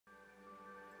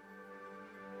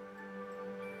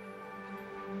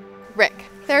Rick,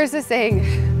 there's a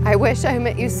saying, I wish I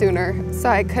met you sooner so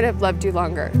I could have loved you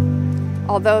longer.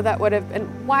 Although that would have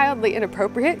been wildly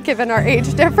inappropriate given our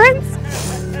age difference,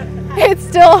 it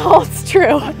still holds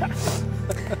true.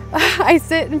 I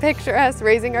sit and picture us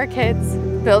raising our kids,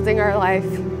 building our life,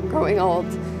 growing old,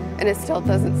 and it still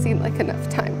doesn't seem like enough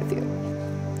time with you.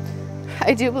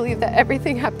 I do believe that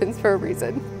everything happens for a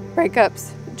reason.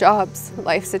 Breakups, jobs,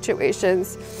 life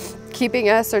situations, keeping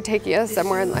us or taking us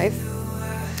somewhere in life.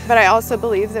 But I also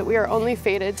believe that we are only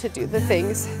fated to do the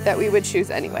things that we would choose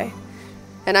anyway.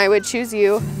 And I would choose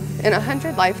you in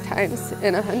 100 lifetimes,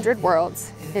 in 100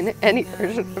 worlds, in any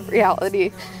version of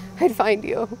reality. I'd find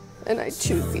you and I'd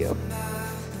choose you.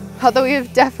 Although we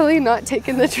have definitely not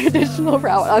taken the traditional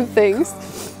route on things,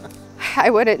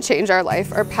 I wouldn't change our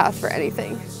life or path for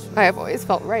anything. I have always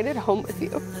felt right at home with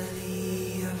you.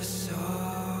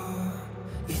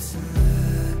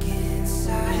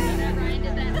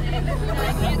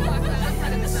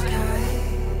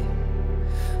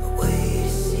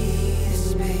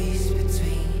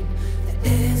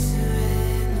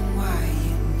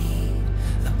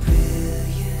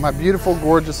 My beautiful,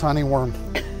 gorgeous honeyworm.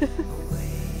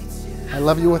 I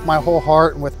love you with my whole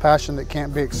heart and with passion that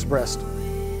can't be expressed.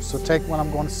 So take what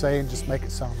I'm going to say and just make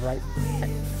it sound right.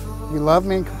 You love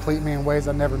me and complete me in ways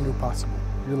I never knew possible.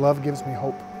 Your love gives me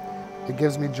hope. It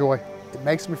gives me joy. It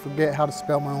makes me forget how to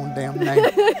spell my own damn name.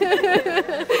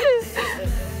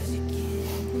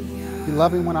 You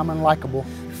love me when I'm unlikable.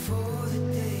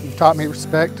 You've taught me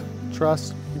respect,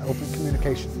 trust, and open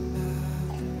communication.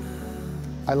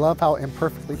 I love how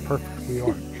imperfectly perfect we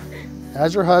are.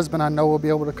 As your husband, I know we'll be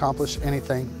able to accomplish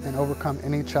anything and overcome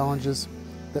any challenges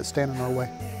that stand in our way.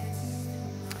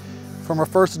 From our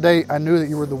first date, I knew that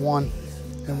you were the one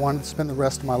and wanted to spend the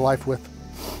rest of my life with.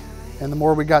 And the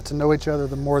more we got to know each other,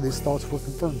 the more these thoughts were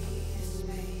confirmed.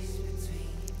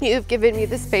 You've given me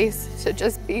the space to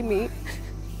just be me.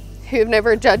 You've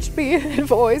never judged me and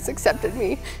have always accepted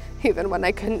me, even when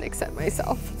I couldn't accept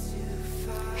myself.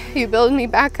 You build me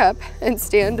back up and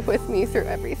stand with me through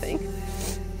everything.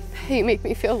 You make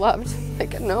me feel loved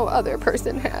like no other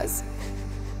person has.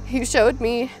 You showed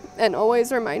me and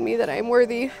always remind me that I'm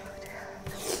worthy,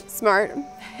 smart,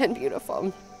 and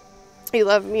beautiful. You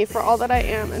love me for all that I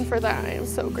am, and for that I am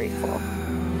so grateful.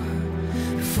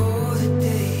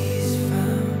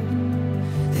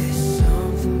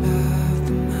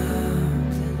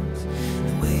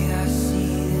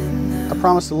 I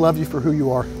promise to love you for who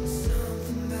you are.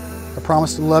 I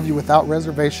promise to love you without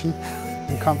reservation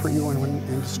and comfort you when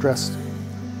in distress.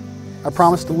 I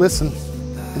promise to listen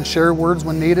and share words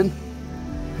when needed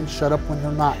and shut up when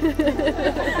you're not.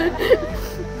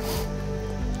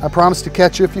 I promise to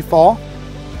catch you if you fall,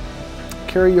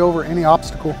 carry you over any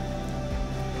obstacle,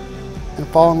 and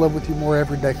fall in love with you more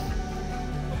every day.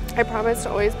 I promise to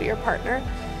always be your partner,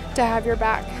 to have your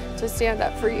back, to stand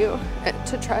up for you, and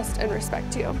to trust and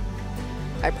respect you.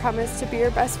 I promise to be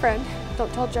your best friend.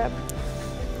 Don't tell Jeb.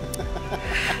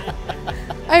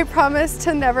 I promise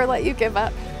to never let you give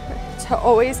up, to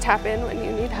always tap in when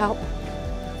you need help.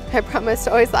 I promise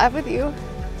to always laugh with you,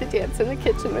 to dance in the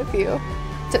kitchen with you,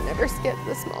 to never skip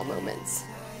the small moments.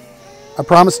 I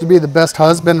promise to be the best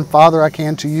husband and father I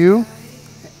can to you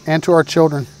and to our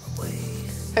children.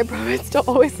 I promise to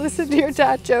always listen to your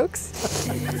dad jokes,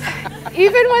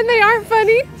 even when they aren't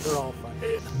funny. They're all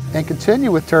funny. And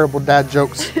continue with terrible dad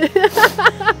jokes.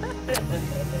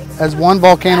 As one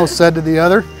volcano said to the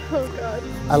other, oh God,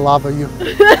 I lava you.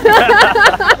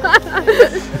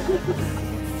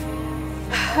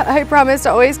 I promise to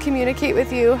always communicate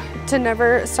with you, to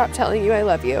never stop telling you I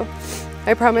love you.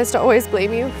 I promise to always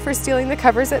blame you for stealing the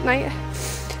covers at night,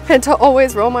 and to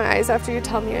always roll my eyes after you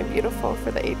tell me I'm beautiful for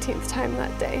the 18th time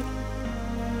that day.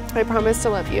 I promise to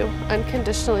love you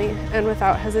unconditionally and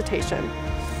without hesitation.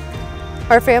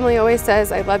 Our family always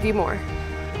says I love you more.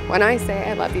 When I say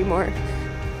I love you more,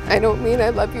 I don't mean I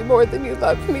love you more than you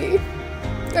love me.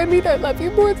 I mean I love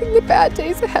you more than the bad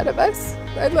days ahead of us.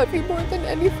 I love you more than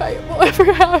any fight we'll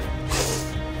ever have.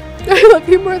 I love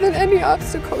you more than any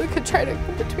obstacle that could try to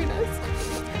come between us.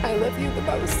 I love you the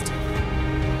most.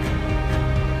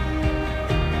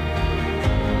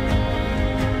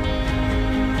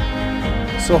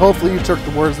 So hopefully you took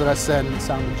the words that I said and it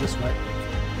sounded just right.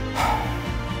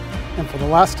 And for the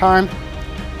last time,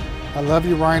 I love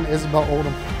you, Ryan Isabel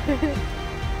Oldham.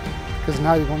 Because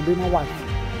now you're going to be my wife.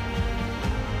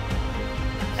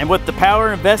 And with the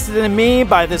power invested in me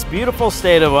by this beautiful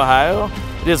state of Ohio,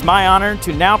 it is my honor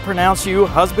to now pronounce you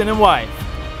husband and wife.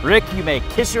 Rick, you may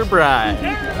kiss your bride.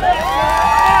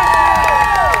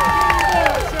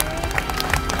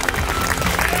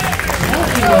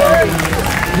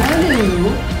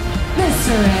 Mr.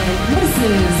 Mr. and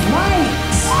Mrs. White.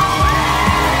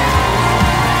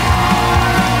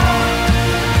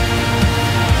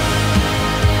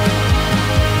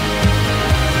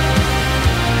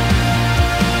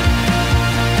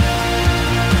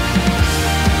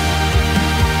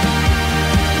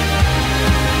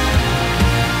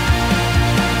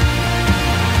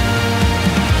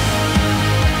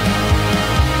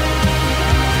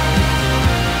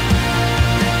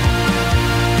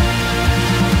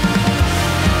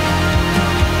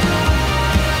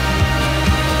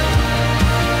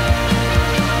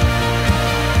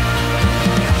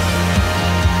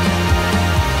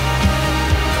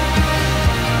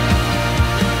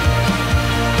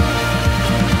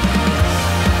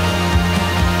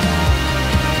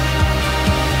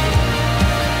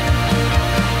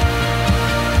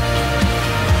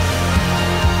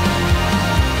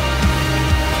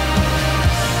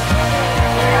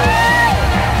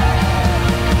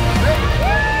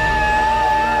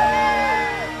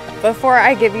 Before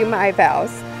I give you my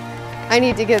vows, I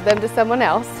need to give them to someone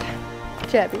else.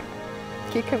 Jebby,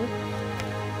 keep coming.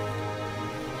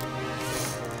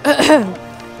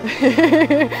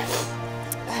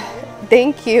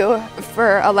 Thank you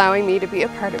for allowing me to be a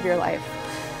part of your life.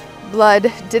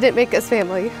 Blood didn't make us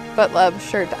family, but love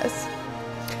sure does.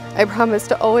 I promise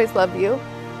to always love you,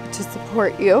 to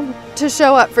support you, to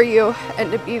show up for you,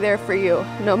 and to be there for you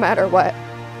no matter what.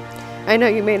 I know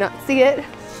you may not see it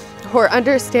or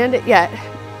understand it yet,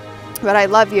 but I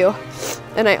love you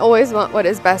and I always want what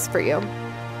is best for you.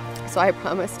 So I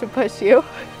promise to push you.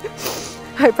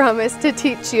 I promise to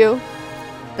teach you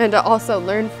and to also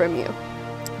learn from you.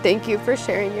 Thank you for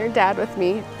sharing your dad with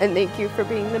me, and thank you for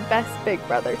being the best big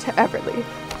brother to ever leave.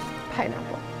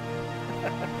 Pineapple.